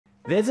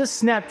There's a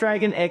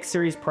Snapdragon X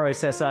series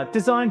processor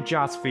designed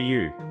just for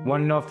you.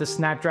 Want to know if the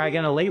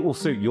Snapdragon Elite will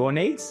suit your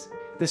needs?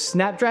 The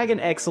Snapdragon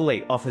X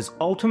Elite offers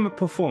ultimate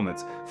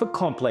performance for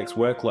complex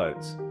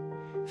workloads.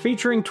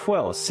 Featuring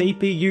 12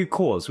 CPU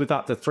cores with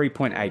up to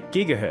 3.8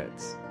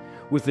 GHz,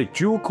 with a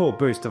dual-core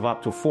boost of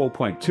up to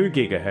 4.2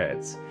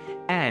 GHz,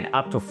 and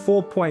up to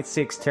 4.6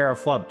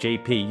 teraflop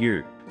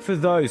GPU. For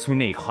those who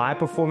need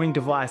high-performing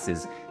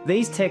devices,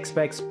 these tech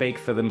specs speak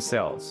for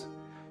themselves.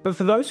 But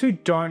for those who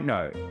don't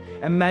know,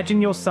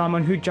 imagine you're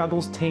someone who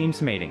juggles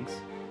Teams meetings,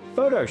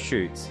 photo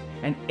shoots,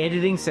 and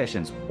editing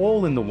sessions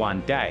all in the one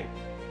day.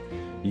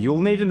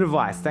 You'll need a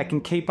device that can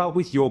keep up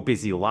with your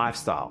busy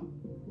lifestyle.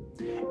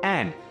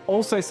 And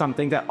also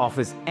something that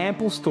offers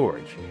ample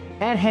storage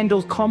and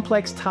handles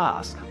complex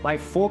tasks like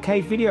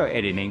 4K video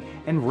editing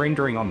and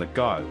rendering on the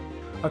go.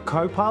 A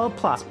Copilot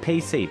Plus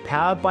PC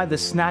powered by the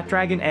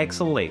Snapdragon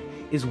X Elite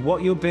is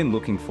what you've been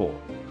looking for.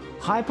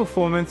 High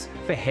performance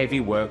for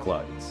heavy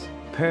workloads.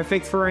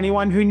 Perfect for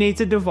anyone who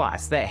needs a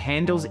device that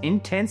handles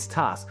intense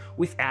tasks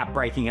without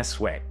breaking a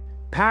sweat.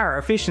 Power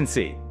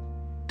efficiency.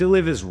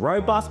 Delivers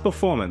robust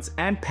performance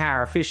and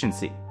power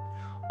efficiency.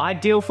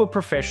 Ideal for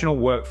professional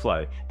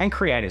workflow and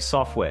creative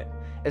software,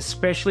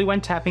 especially when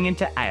tapping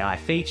into AI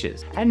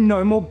features, and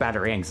no more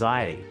battery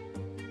anxiety.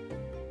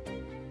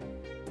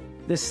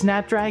 The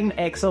Snapdragon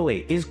X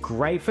Elite is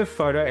great for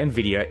photo and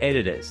video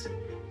editors,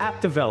 app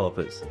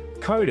developers,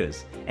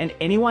 coders, and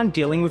anyone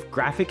dealing with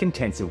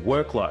graphic-intensive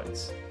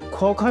workloads.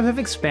 Qualcomm have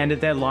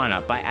expanded their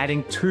lineup by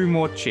adding 2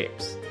 more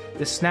chips,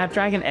 the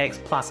Snapdragon X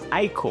Plus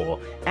 8-core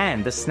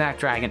and the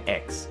Snapdragon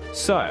X.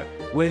 So,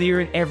 whether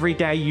you're an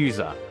everyday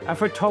user, a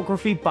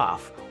photography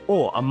buff,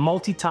 or a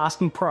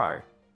multitasking pro,